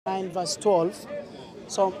9 verse 12.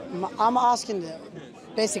 So I'm asking,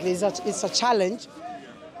 basically, it's a challenge.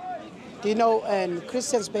 You know, and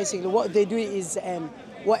Christians basically what they do is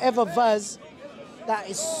whatever verse that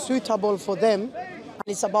is suitable for them, and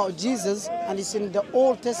it's about Jesus, and it's in the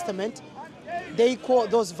Old Testament, they quote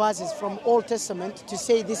those verses from Old Testament to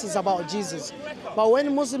say this is about Jesus. But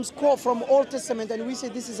when Muslims quote from Old Testament and we say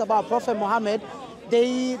this is about Prophet Muhammad,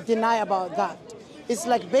 they deny about that. It's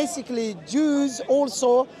like basically Jews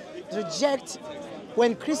also reject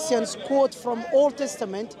when Christians quote from Old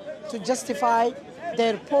Testament to justify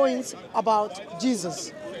their points about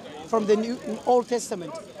Jesus from the Old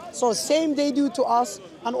Testament. So same they do to us,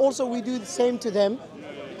 and also we do the same to them.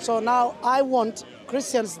 So now I want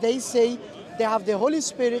Christians, they say they have the Holy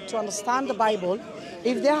Spirit to understand the Bible.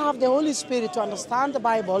 If they have the Holy Spirit to understand the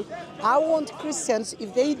Bible, I want Christians,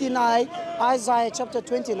 if they deny Isaiah chapter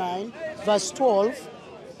 29, verse 12,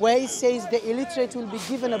 where it says the illiterate will be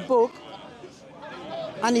given a book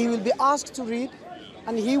and he will be asked to read,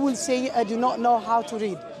 and he will say, I do not know how to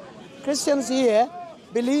read. Christians here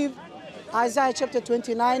believe Isaiah chapter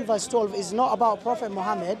 29, verse 12 is not about Prophet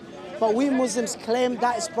Muhammad, but we Muslims claim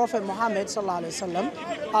that is Prophet Muhammad sallallahu alaihi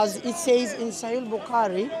wasallam, as it says in Sahih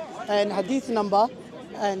Bukhari, and hadith number,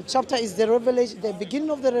 and chapter is the Revelation, the beginning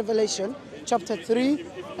of the Revelation, chapter 3,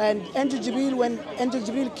 and Angel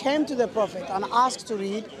Jibril came to the Prophet and asked to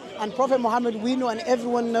read, and Prophet Muhammad, we know, and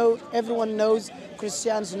everyone knows,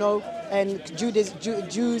 Christians know, and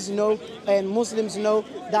Jews know, and Muslims know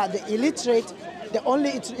that the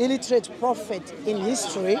only illiterate prophet in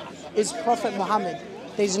history is Prophet Muhammad.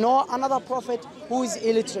 There is no another prophet who is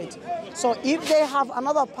illiterate. So if they have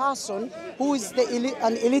another person who is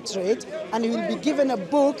an illiterate and he will be given a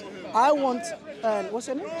book, I want, what's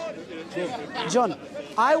your name? John.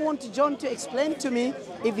 I want John to explain to me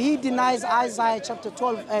if he denies Isaiah chapter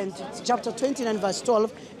 12 and chapter 29 verse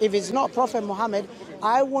 12, if it's not Prophet Muhammad,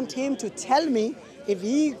 I want him to tell me if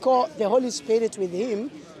he got the Holy Spirit with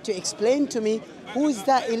him to explain to me who is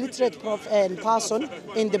that illiterate person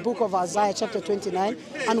in the book of Isaiah chapter 29,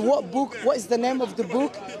 and what is the name of the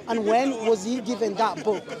book, and when was he given that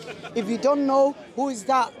book. If you don't know who is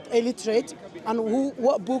that illiterate and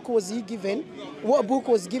what book was he given, what book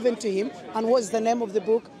was given to him, and what is the name of the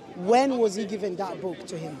book, when was he given that book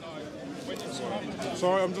to him?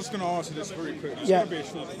 So I'm just going to answer this very quick. It's going to be a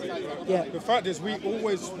short debate. Yeah. The fact is, we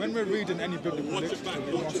always, when we're reading any biblical literature,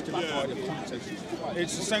 we must identify the context.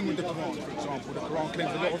 It's the same with the Quran, for example. The Quran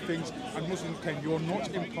claims a lot of things, and Muslims claim you're not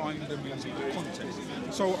implying the meaning of the context.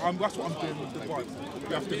 So that's what I'm doing with the Bible.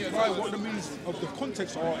 You have to imply what the meanings of the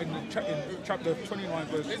context are in chapter 29,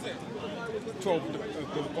 verse 12 of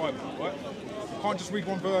the Bible, right? You can't just read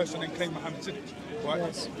one verse and then claim Muhammad said it, right?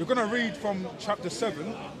 Yes. You're going to read from chapter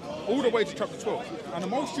 7 all the way to chapter 12. And the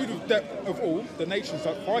multitude of all the nations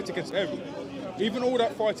that fight against Ariel, even all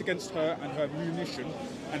that fight against her and her munition,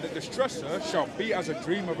 and that distress her shall be as a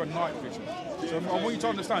dream of a night vision. So I want you to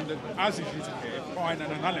understand that as is using here, applying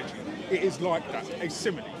an analogy, it is like that, a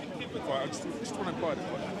simile. Right, I just want to imply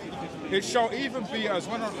that. It shall even be as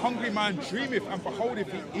when a hungry man dreameth, and beholdeth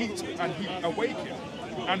he eat, and he awaketh,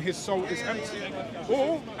 and his soul is empty.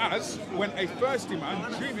 Or as when a thirsty man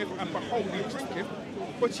dreameth, and behold he drinketh,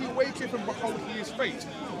 but he waketh, and behold he is faint,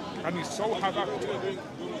 and his soul have appetite.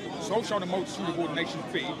 So shall the multitude of all nations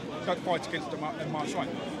be that fight against the Mount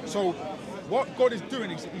Sinai. So what God is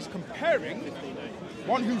doing is he's comparing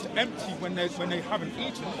one who's empty when they haven't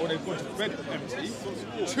eaten or they've gone to bed empty,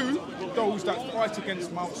 to those that fight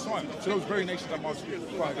against Mount Sinai, to those very nations that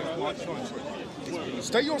fight against Mount Sinai.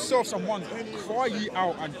 Stay yourselves and wonder, cry ye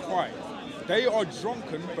out and cry. They are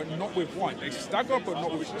drunken, but not with wine. They stagger, but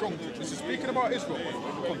not with strong drink. This is speaking about Israel,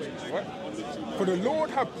 right? For the Lord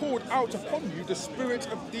hath poured out upon you the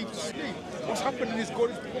spirit of deep sleep. What's happening is God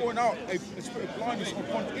is pouring out a spirit of blindness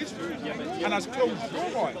upon Israel, and has closed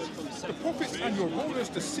your eyes. The prophets and your rulers,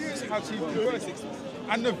 the seers has he converted.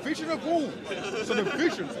 And the vision of all. So the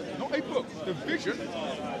vision, not a book, the vision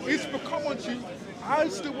is become unto you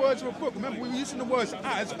as the words of a book. Remember, we were using the words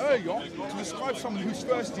as earlier to describe someone who's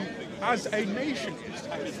thirsty as a nation is.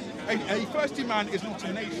 A thirsty man is not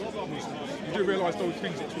a nation. You do realise those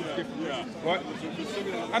things are two different, right?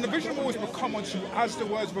 And the vision will always become unto you as the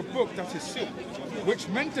words of a book that is sealed, which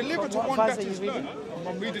men deliver to one that is learned.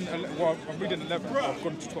 I'm reading 11. I've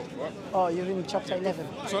gone to 12, right? Oh, you're in chapter 11.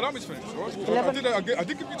 So allow me to finish, right? 11? I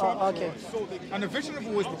did give you time. Oh, okay. And the vision of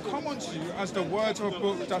always will come unto you as the words of a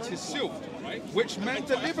book that is sealed, which men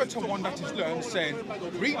deliver to one that is learned, saying,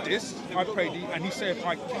 read this, I pray thee. And he saith,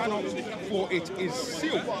 I cannot, for it is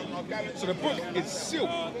sealed. So the book is sealed.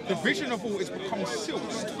 The vision of all is become sealed.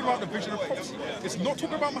 It's talking about the vision of prophecy. It's not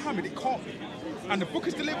talking about Muhammad. It can't be. and the book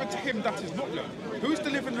is delivered to him that is not learned. Who is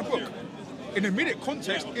delivering the book? In the immediate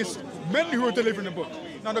context, it's men who are delivering the book.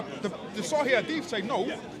 Now the Sahih Hadith say no,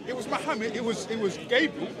 it was Muhammad, it was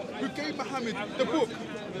Gabriel who gave Muhammad the book.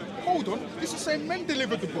 Hold on, it's the same men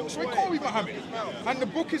delivered the book, so it can't be Muhammad. And the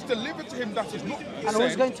book is delivered to him that is not. And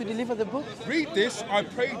who's going to deliver the book? Read this, I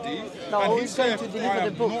pray thee, no, and he who's going said, to deliver I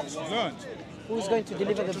the book? am not learned. Who's going to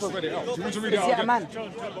deliver the book? Read it out. Do you want to read it Is out it a again? man?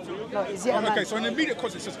 No, is it a man? Okay, so in the immediate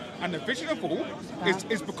context it says, and the vision of all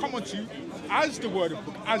is become unto you as the word of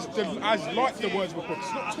book, as like the words of a book.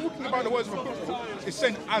 It's not talking about the words of a book, it's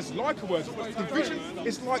saying as like a words of a book. The vision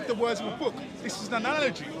is like the words of a book. This is an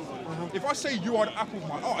analogy. If I say you are the apple of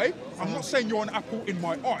my eye, I'm not saying you're an apple in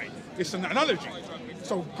my eye. It's an analogy.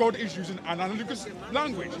 So God is using analogous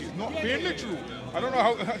language. He's not being literal. I don't know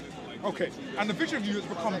how. Okay, and the vision of you has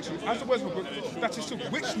become to you as the words of a book. That is true.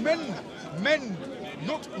 Which men,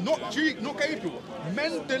 not Gabriel,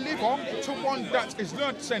 men deliver to one that is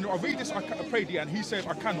learned, saying, I read this, I pray thee, and he says,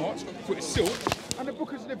 I cannot, for it's sealed. And the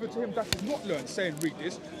book is delivered to him that is not learned, saying, read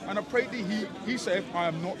this, and I pray thee, he saith, I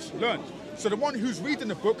am not learned. So the one who's reading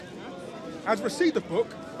the book has received the book,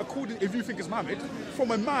 according, if you think it's Muhammad, from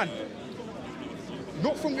a man,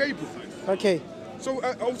 not from Gabriel. Okay. So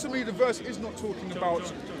ultimately the verse is not talking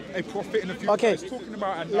about a prophet in the future, okay. It's talking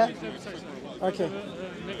about an okay.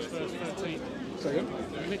 Next verse 13. Second?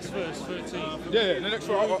 Next verse 13. Yeah, the next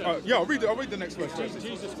verse. I'll read the next verse.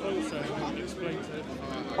 Jesus also explained it.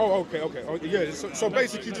 Oh, okay. Oh, yeah, so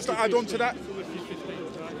basically just to add on to that.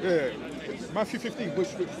 Yeah. Matthew 15, which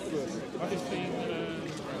verse? 15,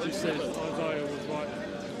 he said Isaiah was right.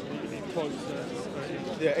 He quotes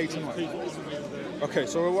 89. Okay,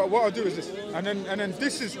 so what I'll do is this, and then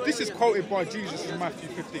this is quoted by Jesus in Matthew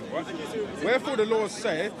 15, right? Wherefore the Lord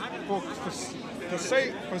saith,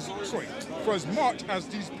 for as much as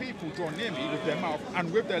these people draw near me with their mouth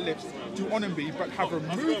and with their lips do honour me, but have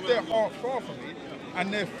removed their heart far from me,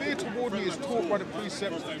 and their fear toward me is taught by the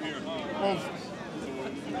precepts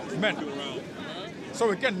of men.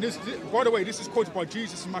 So again, by the way, this is quoted by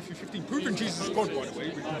Jesus in Matthew 15, proving Jesus is God, by the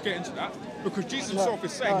way. We can get into that, because Jesus himself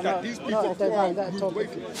is saying that these people are far moved away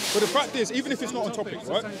from him. But the fact is, even if it's not on topic,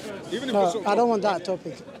 right? Even if it's I don't want that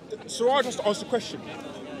topic. So I just asked the question.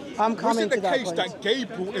 I'm coming to that point. Was it the case that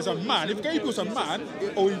Gabriel is a man? If Gabriel's a man,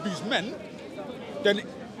 or if he's men,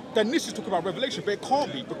 then this is talking about revelation, but it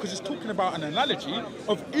can't be, because it's talking about an analogy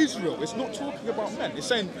of Israel. It's not talking about men. It's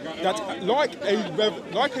saying that like a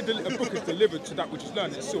book is delivered to that which is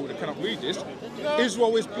learned and sealed, they cannot read this.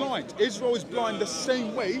 Israel is blind. Israel is blind the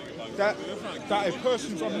same way that a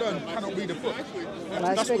person who's unlearned cannot read a book.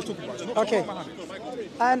 That's what we're talking about. It's not talking about Muhammad.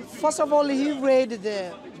 And first of all, he read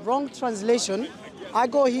the wrong translation. I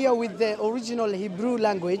go here with the original Hebrew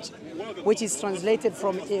language, which is translated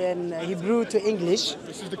from Hebrew to English.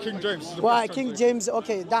 This is the King James. Well, King James,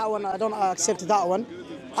 okay, that one, I don't accept that one.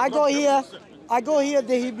 I go here,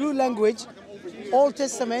 the Hebrew language, Old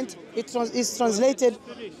Testament, it is translated,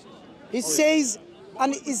 it says,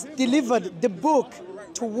 and is delivered, the book,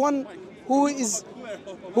 to one who is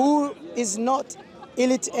not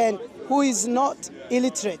illiterate,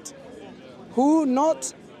 who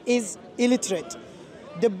not is illiterate.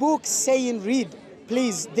 The book saying, read,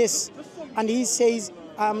 please, this. And he says,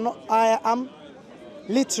 I am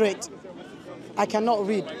literate. I cannot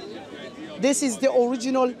read. This is the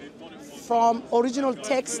original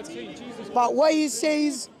text. But what he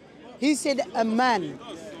says, he said a man.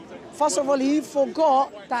 First of all, he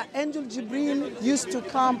forgot that Angel Jibril used to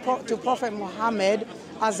come to Prophet Muhammad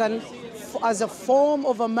as a form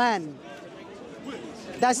of a man.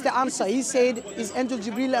 That's the answer. He said, is Angel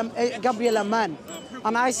Gabriel a man?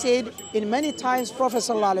 And I said, in many times, Prophet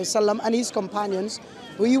ﷺ and his companions,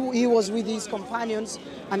 he was with his companions,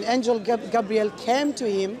 and Angel Gabriel came to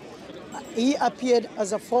him. He appeared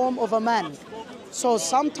as a form of a man. So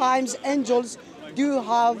sometimes angels do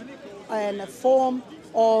have a form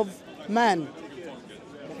of man.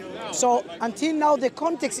 So until now, the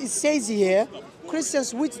context it says here,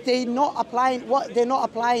 Christians, which they're not applying, what they're not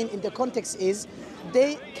applying in the context is,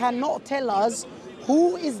 they cannot tell us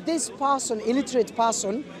who is this person, illiterate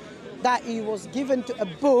person, that he was given to a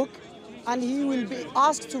book and he will be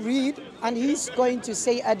asked to read and he's going to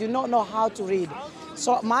say, I do not know how to read.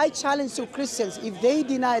 So my challenge to Christians, if they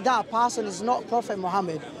deny that person is not Prophet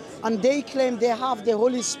Muhammad and they claim they have the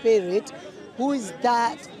Holy Spirit, who is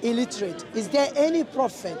that illiterate? Is there any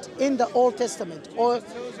prophet in the Old Testament or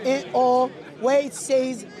where it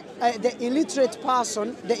says the illiterate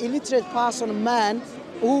person, man,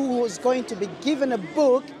 who was going to be given a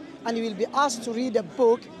book and he will be asked to read a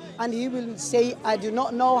book and he will say, I do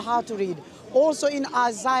not know how to read? Also in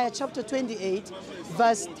Isaiah chapter 28,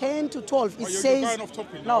 verse 10 to 12, it You're says, going off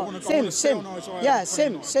topic now. I no, wanna same, stay same, on Isaiah yeah,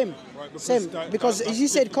 29. same, Right, because that's you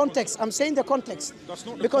said different context. I'm saying the context. That's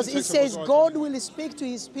not the Because it context of says Isaiah God 29. will speak to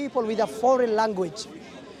his people with a foreign language.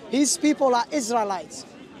 His people are Israelites,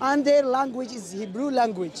 and their language is Hebrew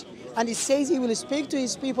language. And it says he will speak to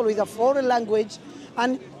his people with a foreign language,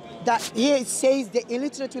 and that here it says the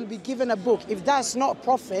illiterate will be given a book. If that's not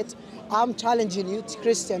prophet, I'm challenging you,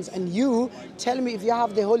 Christians, and you tell me if you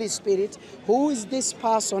have the Holy Spirit, who is this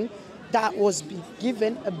person that was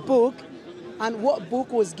given a book, and what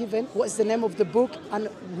book was given, what's the name of the book, and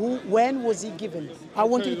when was he given? I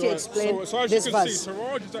want you to explain so as this you can verse. see,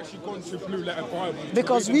 Siraaj has actually gone to Blue Letter Bible.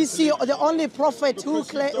 Because we see the only prophet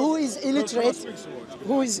who is illiterate,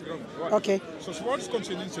 who is... Okay. So Siraaj has gone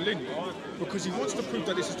to an interlinear because he wants to prove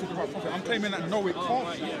that this is talking about prophet. I'm claiming that no, it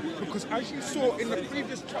can't be, because as you saw in the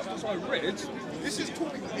previous chapters I read, this is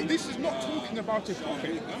not talking about a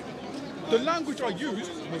prophet. The language I use,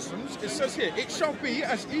 Muslims, it says here, it shall be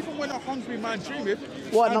as even when a hungry man dreameth.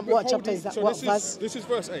 What chapter is that? So What verse? This is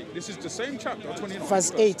verse 8. This is the same chapter, 29.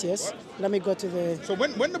 Verse 8, yes. Right? Let me go to the... So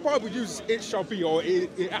when the Bible uses it shall be or it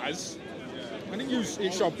as, when it uses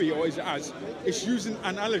it shall be or is it as, it's using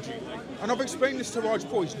analogy. And I've explained this to Raj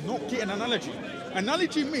before, he's not getting analogy.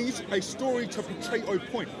 Analogy means a story to portray a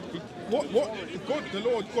point. What God, the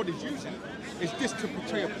Lord God is using is this to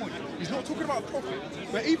portray a point. He's not talking about a prophet.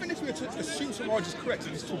 But even if we were to assume Siraaj is correct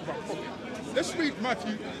and he's talking about a prophet, let's read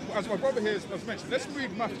Matthew, as my brother here has mentioned, let's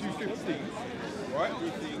read Matthew 15, right?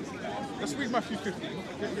 Let's read Matthew 15.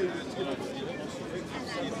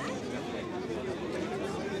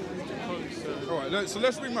 All right, so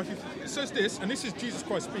let's read Matthew 15. It says this, and this is Jesus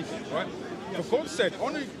Christ speaking, right? For God said,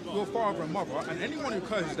 honour your father and mother, and anyone who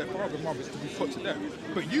curses their father and mother is to be put to death.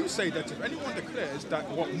 But you say that if anyone declares that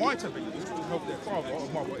what might have been used to help their father or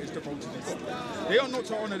mother is devoted to God, they are not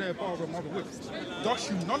to honour their father or mother with it. Thus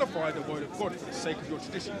you nullify the word of God for the sake of your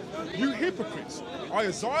tradition. You hypocrites!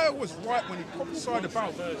 Isaiah was right when he prophesied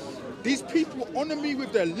about these people honour me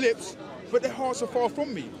with their lips, but their hearts are far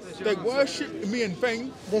from me. They worship me in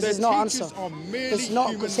vain. This their is no answer. It's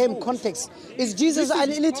not the same context. Is Jesus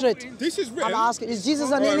an illiterate? This is written. I'm asking, is Jesus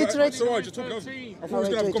an illiterate? Sorry, you're talking over. I thought we was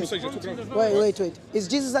going to have a conversation. You're talking over. Wait. Is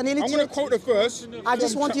Jesus an illiterate? I'm going to quote a verse. I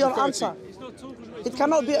just want your answer. It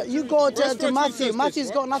cannot be. You go to Matthew.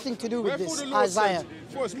 Matthew's got nothing to do with this. Isaiah.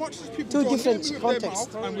 For as much as people Two different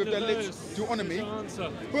contexts. And with their lips to honour me,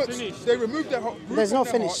 but they remove their heart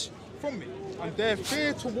from me. And their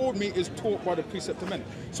fear toward me is taught by the precept of men.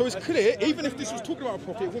 So it's clear, even if this was talking about a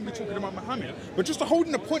prophet, it wouldn't be talking about Muhammad. But just to hold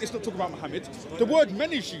in the point, it's not talking about Muhammad. The word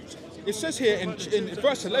men is used. It says here in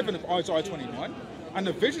verse 11 of Isaiah 29, and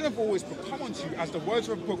the vision of all is become unto you as the words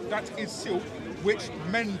of a book that is sealed, which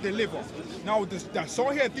men deliver. Now, the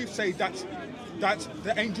Sahih say that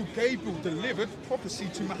the angel Gabriel delivered prophecy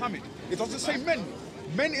to Muhammad. It doesn't say men.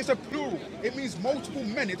 Men is a plural. It means multiple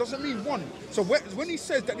men. It doesn't mean one. So when he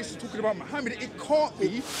says that this is talking about Muhammad, it can't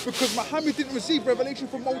be because Muhammad didn't receive revelation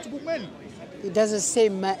from multiple men. It doesn't say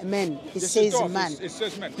men. It says man. It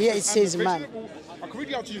says man. Here it says man. I can read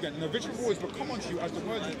it out to you again. And the vision of all is become unto you as the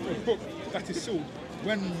words of a book that is sealed,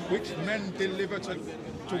 which men deliver to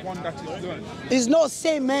one that is learned. He's not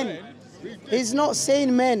saying men. He's not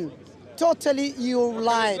saying men. Totally, you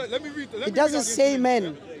lied. It doesn't say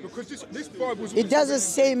men. Because this Bible is... It doesn't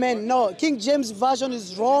say men. No, King James Version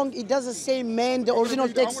is wrong. It doesn't say men. The original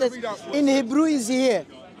text says in Hebrew is here.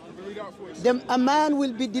 A man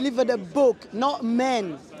will be delivered a book, not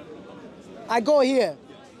men. I go here.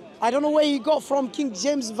 I don't know where he got from King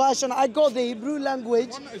James Version. I got the Hebrew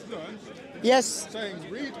language. Yes.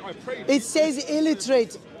 It says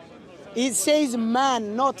illiterate. It says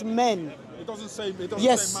man, not men. It doesn't say man, it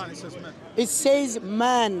says men. It says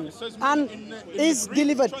man. And is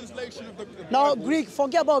delivered. Now, Greek,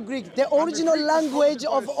 forget about Greek. The original language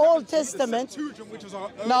of Old Testament.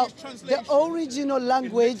 Now, the original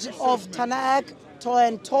language of Tanakh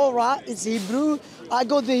and Torah is Hebrew. I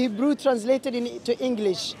got the Hebrew translated into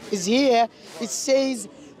English. It's here. It says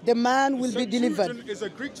the man will be delivered.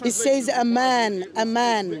 It says a man.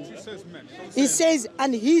 It says,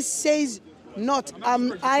 and he says not,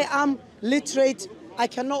 I am literate, I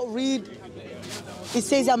cannot read. It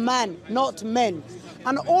says a man, not men.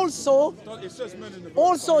 And also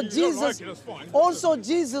Jesus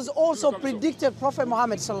also predicted Prophet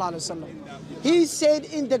Muhammad sallallahu alaihi wasallam. He said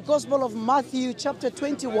in the Gospel of Matthew chapter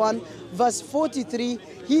 21 verse 43,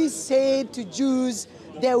 he said to Jews,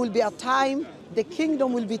 there will be a time the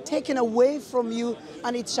kingdom will be taken away from you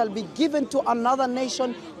and it shall be given to another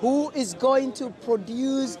nation who is going to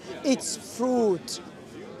produce its fruit.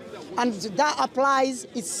 And that applies,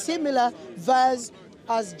 it's similar verse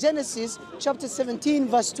as Genesis chapter 17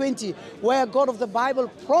 verse 20, where God of the Bible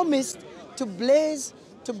promised to bless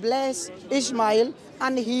Ishmael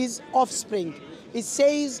and his offspring. It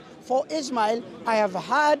says, for Ishmael, I have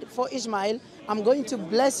heard for Ishmael, I'm going to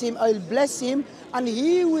bless him, I will bless him, and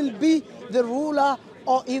he will be the ruler,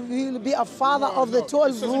 or he will be a father of the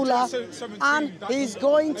 12 ruler, and he's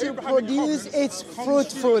going to produce its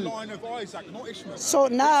fruitful. So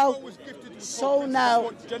now,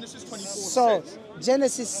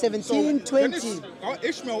 Genesis 17:20.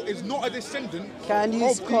 Ishmael is not a descendant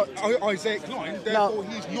of Isaiah 9, therefore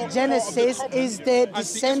he's not Genesis part of the is the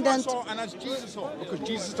descendant. and as Jesus are, because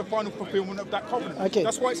Jesus is the final fulfillment of that covenant. Okay.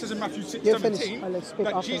 That's why it says in Matthew 17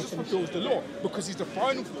 that Jesus fulfills the law, because he's the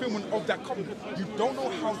final fulfillment of that covenant. You don't know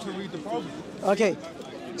how to read the Bible. Okay.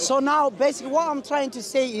 So now, basically, what I'm trying to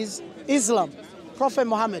say is Islam, Prophet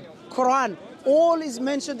Muhammad, Quran, all is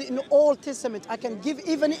mentioned in the Old Testament. I can give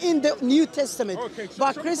even in the New Testament. Okay, so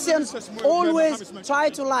but Christians always try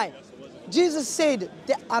to lie. Jesus said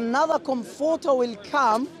that another comforter will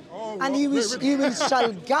come and he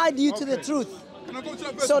shall guide you to the truth. Can I go to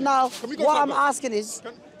that verse? So now, what I'm asking is,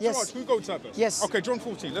 yes. Siraaj, can we go to that verse? Yes. Okay, John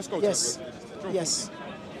 14, let's go to that verse. Yes.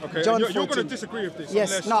 Okay, John you're 14. going to disagree with this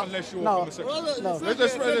Yes. unless you're No. No.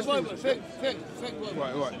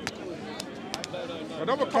 Right.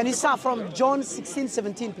 Can you start from John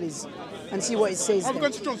 16:17, please, and see what it says I'm there.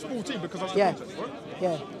 going to John 14 because that's the context, right?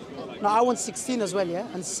 Yeah. No, I want 16 as well, yeah,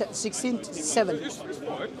 and 16 to 7. It's fine.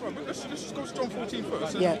 Right, but let's just go to John 14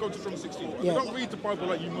 first, and Yeah. then go to John 16. Yeah. You don't read the Bible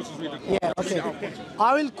like you Muslims read the Quran. Yeah, You read it out of okay. context.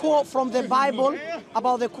 I will quote from the Bible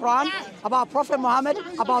about the Quran, about Prophet Muhammad,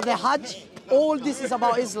 about the Hajj. All this is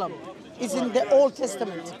about Islam. It's in the Old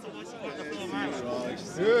Testament.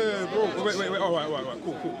 Yeah, bro. Wait. All right.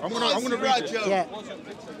 Cool. I'm gonna read it. Yeah.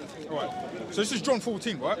 All right. So this is John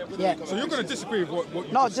 14, right? Yeah. So you're gonna disagree with what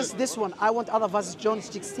you No, just just said. this one. I want other verses, John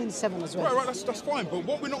 16:7 as well. Right, that's fine. But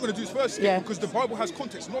what we're not going to do is first skip, Yeah. because the Bible has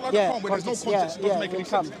context. Not like Yeah, the Quran where there's no context. It doesn't make any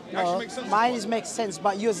sense. It actually makes sense. Mine makes sense,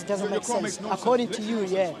 but yours doesn't Your make Quran sense. makes no According sense. to you,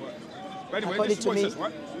 yeah. But anyway, According this is what to it me. says,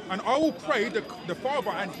 right? And I will pray the Father,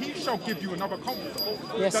 and he shall give you another comforter,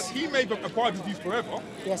 Yes. that he may abide with you forever.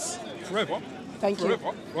 Yes. Forever. Thank you.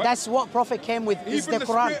 Forever, right? That's what Prophet came with, is Even the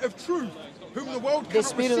the Quran. Spirit of truth, whom the world The cannot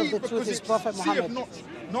Spirit of receive, the truth because is it Prophet seeth Muhammad. not,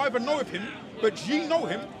 neither knoweth him, but ye know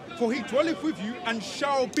him, for he dwelleth with you and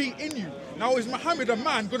shall be in you. Now is Muhammad a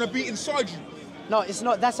man going to be inside you? No, it's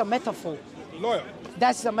not. That's a metaphor. Lawyer.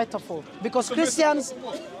 That's a metaphor. Because So Christians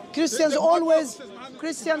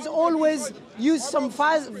always use some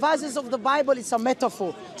verses of the Bible. It's a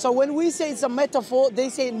metaphor. So when we say it's a metaphor, they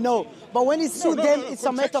say no. But when it's to them, it's a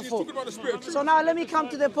Contextually, it's metaphor. talking about the Spirit of truth. So now let me come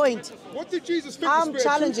to the point. What did Jesus think I'm the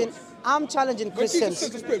Spirit of truth was? challenging When Jesus Christians.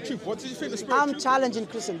 said the Spirit of truth, what did you think the Spirit of I'm truth challenging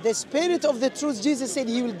Christians. The Spirit of the truth, Jesus said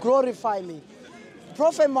he will glorify me.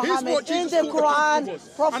 Prophet was? Here's Muhammad what in Jesus the thought the Quran, truth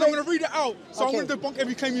was. Prophet. And I'm going to read it out, so Okay. I'm going to debunk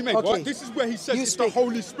every claim you make, Okay. right? This is where he says You it's speak. the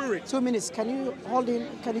Holy Spirit. 2 minutes. Can you hold in?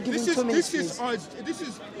 Can you give him 2 minutes, please? This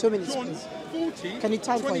is 2 minutes, John please. 14, Can you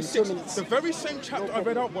time for him? 26. 2 minutes. The very same chapter I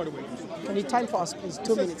read out, by the way. Can you time for us, please?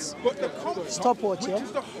 2 minutes. But the Comforter, Stopwatch, which yeah?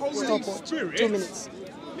 is the Holy Stopwatch. Spirit, 2 minutes.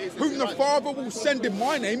 whom the Father will send in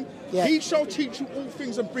my name, Yeah. he shall teach you all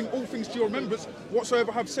things and bring all things to your remembrance, whatsoever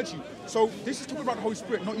I have said to you. So this is talking about the Holy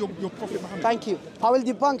Spirit, not your Prophet Muhammad. Thank you. I will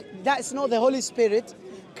debunk. That's not the Holy Spirit.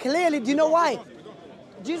 Clearly, do you know why?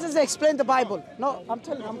 Jesus explained the Bible. No,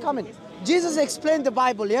 I'm coming. Jesus explained the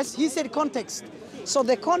Bible, yes? He said context. So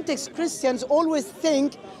the context, Christians always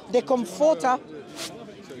think the Comforter.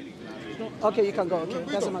 Okay, you can go.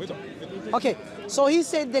 Okay, doesn't matter. Okay, so he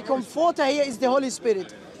said the Comforter here is the Holy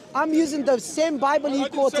Spirit. I'm using the same Bible he I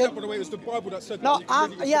didn't say quoted. that, by the way. It was the Bible that said No, that.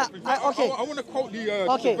 You can yeah, In fact, okay. I want to quote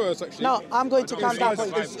the Okay. verse, actually. No, I'm going to calm down.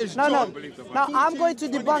 It's No, John. I'm going to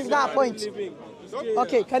debunk that point.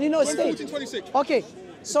 Okay, can you not stay? 14:26. Okay,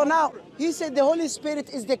 so now he said the Holy Spirit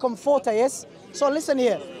is the Comforter, yes? So listen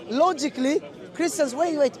here. Logically, Christians,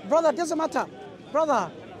 wait, brother, doesn't matter.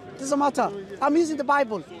 Brother, doesn't matter. I'm using the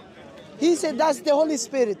Bible. He said that's the Holy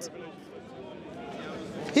Spirit.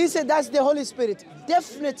 He said that's the Holy Spirit.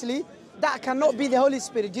 Definitely, that cannot be the Holy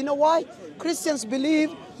Spirit. Do you know why? Christians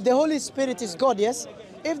believe the Holy Spirit is God, yes?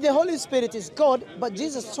 If the Holy Spirit is God, but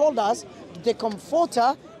Jesus told us the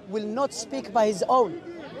Comforter will not speak by his own,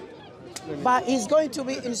 but he's going to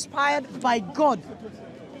be inspired by God.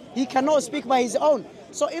 He cannot speak by his own.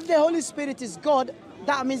 So if the Holy Spirit is God,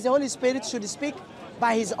 that means the Holy Spirit should speak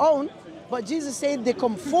by his own. But Jesus said the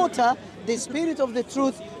Comforter, the Spirit of the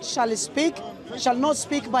truth, shall not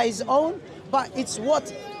speak by his own, but it's what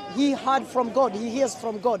he heard from God. He hears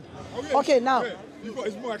from God. Oh, yeah, Okay, now. yeah, you got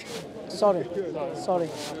his mic. Sorry.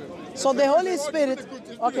 So the Holy Spirit,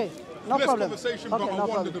 okay, no Less problem. conversation, Okay, but I no won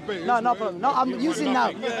the problem. debate. No, no problem. No, I'm using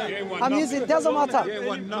now. I'm using, doesn't matter.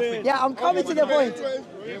 Yeah, I'm coming to the point.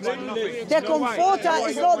 The Comforter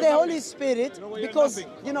is not the Holy Spirit because,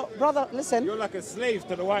 you know, brother, listen. You're like a slave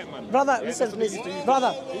to the white man. Brother, listen, please.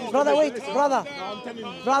 Brother, wait, brother.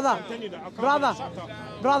 Brother,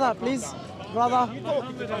 please. Brother,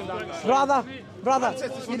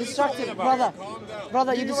 you distracted,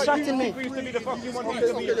 brother, you distracting me.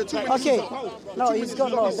 Okay, no, he's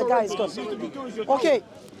gone, no, the guy is gone. Okay,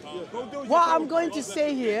 what I'm going to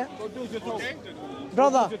say here,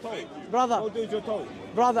 brother,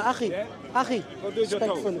 Akhi,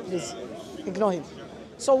 respectfully, please, ignore him.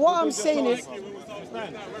 So what I'm saying is,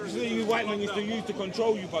 you white men used to use to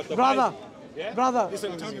control you, but brother,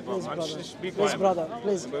 listen to me, bro, man. please, brother,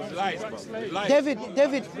 please. Lies, bro. Lies.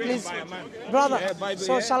 David, please, brother.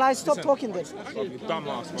 So shall I stop talking then?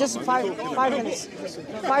 Dumbass, Just five minutes.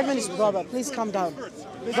 5 minutes, brother. Please calm down.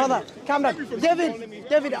 Brother, calm down.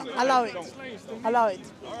 David, allow it.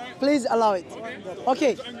 Please allow it.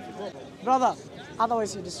 Okay, brother.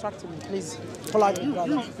 Otherwise you're distracting me. Please, politely,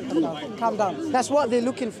 brother. Calm down. That's what they're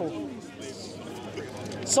looking for.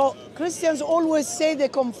 So Christians always say the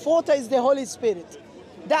Comforter is the Holy Spirit.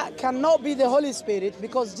 That cannot be the Holy Spirit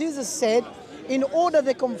because Jesus said, in order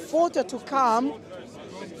the Comforter to come,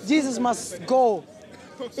 Jesus must go.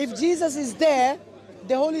 If Jesus is there,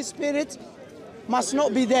 the Holy Spirit must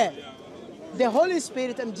not be there. The Holy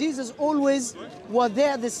Spirit and Jesus always were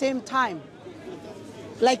there at the same time.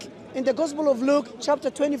 Like in the Gospel of Luke, chapter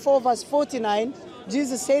 24, verse 49,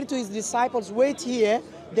 Jesus said to his disciples, wait here,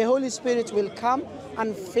 the Holy Spirit will come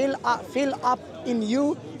and fill up in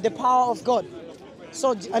you the power of God.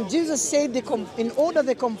 So, and Jesus said, in order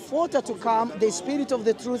the Comforter to come, the Spirit of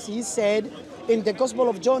the truth, he said, in the Gospel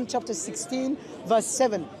of John chapter 16, verse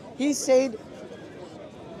 7, he said,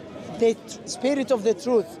 the Spirit of the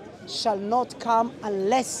truth shall not come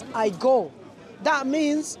unless I go. That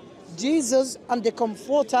means Jesus and the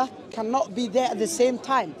Comforter cannot be there at the same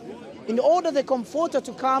time. In order the Comforter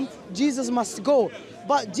to come, Jesus must go.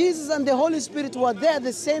 But Jesus and the Holy Spirit were there at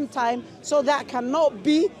the same time, so that cannot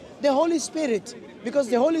be the Holy Spirit. Because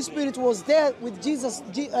the Holy Spirit was there with Jesus,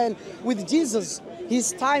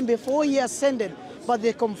 his time before he ascended. But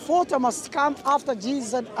the Comforter must come after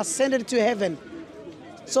Jesus ascended to heaven.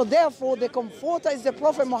 So therefore, the Comforter is the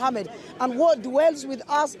Prophet Muhammad. And what dwells with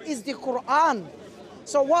us is the Quran.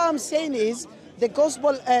 So what I'm saying is, the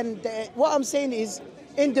Gospel and what I'm saying is,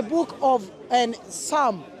 in the book of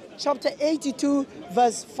Psalm, chapter 82,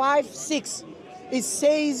 verse 5, 6, it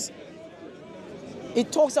says,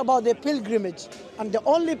 it talks about the pilgrimage, and the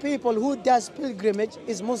only people who does pilgrimage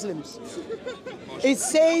is Muslims. It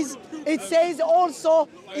says also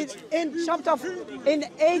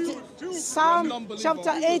Psalm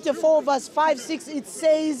chapter 84, verse 5, 6, it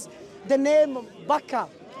says the name Bakka.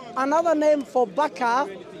 Another name for Bakka,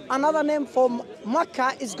 another name for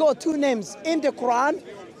Makkah is got two names. In the Quran,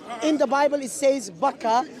 in the Bible it says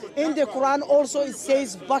Bakka. In the Quran also it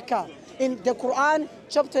says Bakka. In the Quran,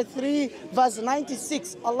 chapter 3, verse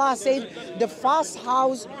 96, Allah said, the first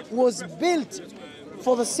house was built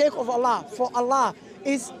for the sake of Allah. For Allah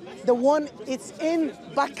is the one, it's in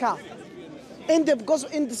Bakka. Because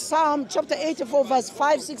in the Psalm, chapter 84, verse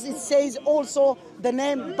 5, 6, it says also the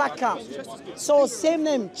name Bakka. So same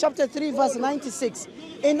name, chapter 3, verse 96.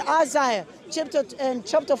 In Isaiah,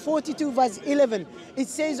 chapter 42, verse 11, it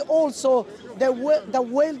says also the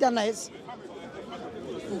wilderness,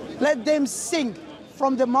 let them sing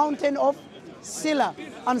from the mountain of Sila.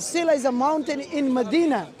 And Sila is a mountain in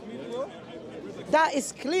Medina. That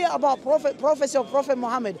is clear about prophecy of Prophet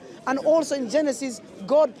Muhammad. And also in Genesis,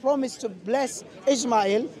 God promised to bless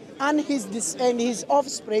Ishmael and his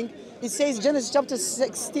offspring. It says Genesis chapter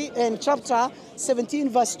 16 and chapter 17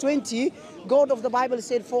 verse 20, God of the Bible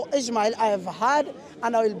said, for Ishmael I have heard,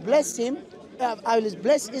 and I will bless him. I will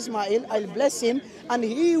bless Ismail, I will bless him, and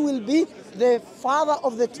he will be the father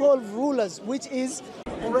of the 12 rulers, which is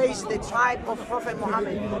Quraysh, the tribe of Prophet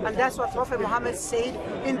Muhammad. And that's what Prophet Muhammad said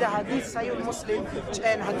in the Hadith Sahih Muslim,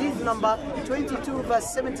 and Hadith number 22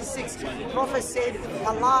 verse 76. Prophet said,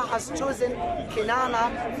 Allah has chosen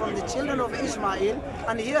Kinana from the children of Ismail,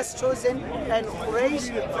 and he has chosen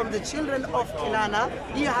Quraysh from the children of Kinana.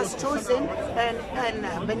 He has chosen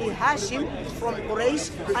Bani Hashim from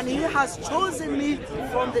Quraysh, and he has chosen me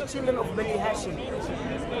from the children of Bani Hashim.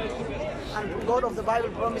 And God of the Bible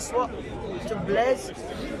promised what? To bless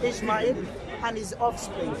Ismail and his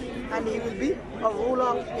offspring, and he will be a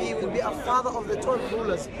ruler, he will be a father of the 12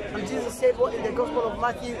 rulers. And Jesus said what in the Gospel of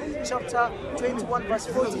Matthew chapter 21 verse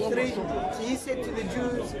 43, he said to the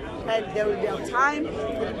Jews, and there will be a time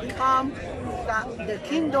will come that the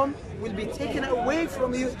kingdom will be taken away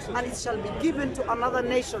from you and it shall be given to another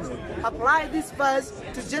nation. Apply this verse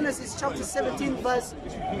to Genesis chapter 17 verse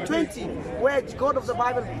 20, where God of the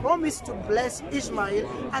Bible promised to bless Ishmael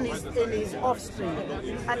and his offspring,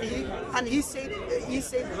 and he said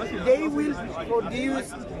they will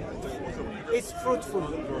produce is fruitful.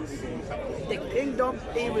 The kingdom,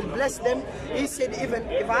 he will bless them. He said, even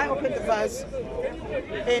if I open the verse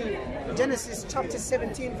in Genesis chapter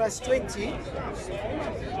 17 verse 20,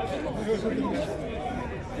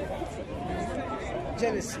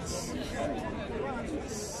 Genesis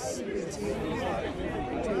 17,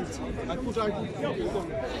 20.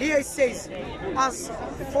 Here it says, as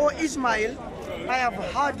for Ishmael, I have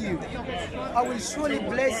heard you. I will surely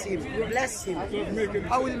bless him.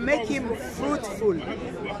 I will make him fruitful,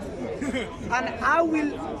 and I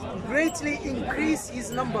will greatly increase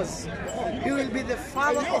his numbers. He will be the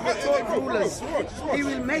father of the 12 rulers. He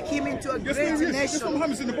will make him into a great nation.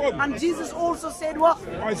 And Jesus also said what?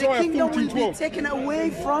 The kingdom will be taken away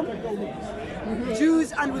from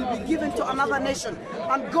Jews and will be given to another nation.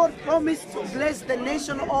 And God promised to bless the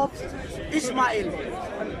nation of Ishmael.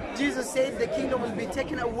 Jesus said the kingdom will be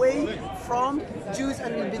taken away from Jews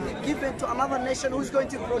and will be given to another nation who's going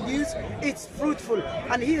to produce its fruitful.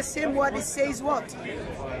 And here same word, it says what?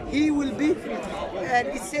 He will be, and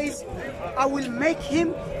it says, I will make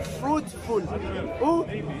him fruitful. Who?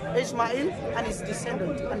 Ishmael and his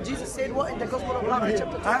descendant. And Jesus said what in the Gospel of Matthew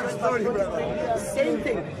chapter 23? Same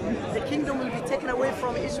thing. The kingdom will be taken away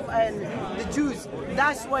from Ishmael and the Jews.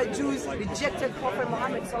 That's why Jews rejected Prophet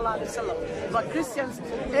Muhammad sallallahu alaihi wasallam. But Christians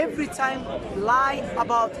every time lie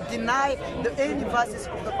about, deny the early verses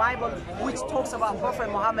of the Bible which talks about Prophet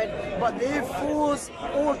Muhammad, but they force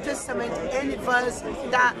Old Testament any verse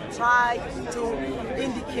that try to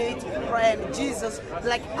indicate Jesus.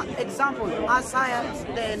 Like example, Isaiah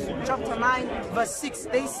then chapter 9 verse 6,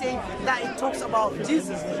 they say that it talks about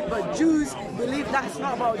Jesus, but Jews believe that it's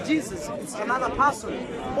not about Jesus, it's another person.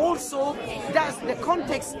 Also, that's the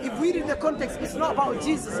context. If we read the context, it's not about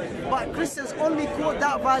Jesus, but Christians only quote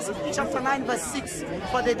that verse chapter 9 verse 6,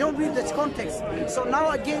 but they don't read the context. So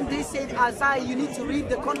now again they said, Isaiah, you need to read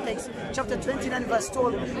the context, chapter 29 verse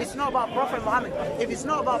 12. It's not about Prophet Muhammad. If it's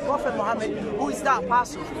not about Prophet Muhammad, who is that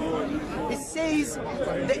person? It says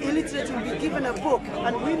the illiterate will be given a book,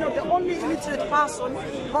 and we know the only illiterate person,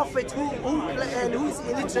 prophet who is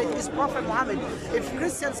illiterate is Prophet Muhammad. If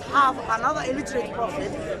Christians have another illiterate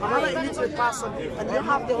prophet, another illiterate person, and they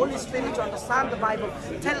have the Holy Spirit to understand the Bible,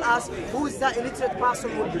 tell us who is that illiterate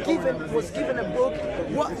person was given a book,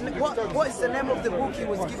 what is the name of the book he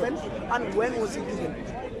was given, and when was he given?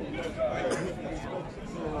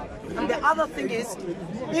 And the other thing is,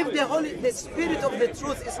 if the Spirit of the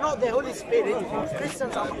truth is not the Holy Spirit,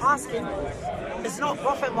 Christians are asking, it's not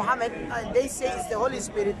Prophet Muhammad, and they say it's the Holy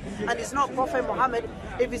Spirit, and it's not Prophet Muhammad.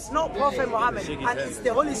 If it's not Prophet Muhammad and it's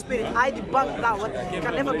the Holy Spirit, I debunk that one. It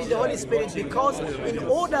can never be the Holy Spirit, because in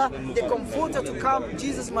order the Comforter to come,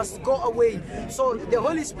 Jesus must go away. So the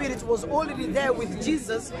Holy Spirit was already there with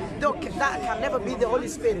Jesus. That can never be the Holy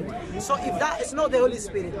Spirit. So if that is not the Holy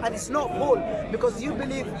Spirit, and it's not Paul, because you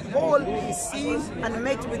believe Paul seen and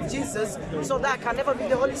met with Jesus, so that can never be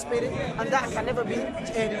the Holy Spirit, and that can never be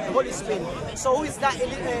the Holy Spirit. So who is that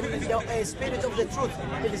Spirit of the truth?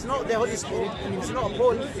 If it's not the Holy Spirit and it's not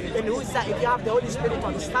Paul, then who is that? If you have the Holy Spirit to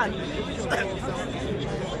understand.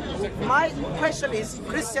 My question is,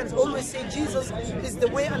 Christians always say Jesus is the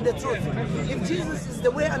way and the truth. If Jesus is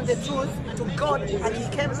the way and the truth to God, and he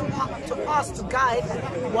came to us to guide,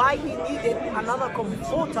 why he needed another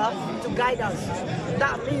comforter to guide us?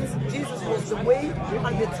 That means Jesus was the way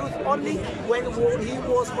and the truth only when he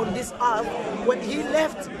was on this earth. When he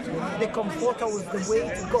left, the comforter was the way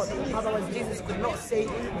to God. Otherwise, Jesus could not say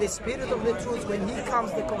the Spirit of the truth. When he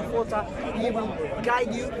comes, the comforter, he will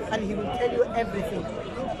guide you and he will tell you everything.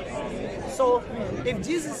 So, if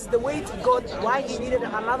Jesus is the way to God, why he needed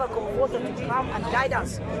another comforter to come and guide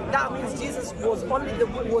us? That means Jesus was only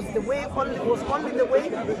the way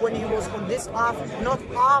when he was on this earth, not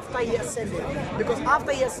after he ascended. Because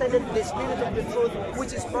after he ascended, the Spirit of the truth,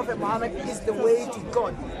 which is Prophet Muhammad, is the way to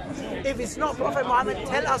God. If it's not Prophet Muhammad,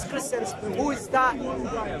 tell us Christians, who is that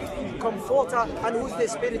comforter and who's the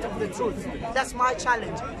Spirit of the truth? That's my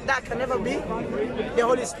challenge. That can never be the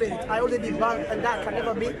Holy Spirit. I already banned, and that can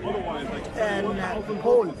never be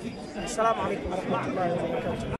Paul. Assalamu alaikum wa rahmatullahi wa barakatuh.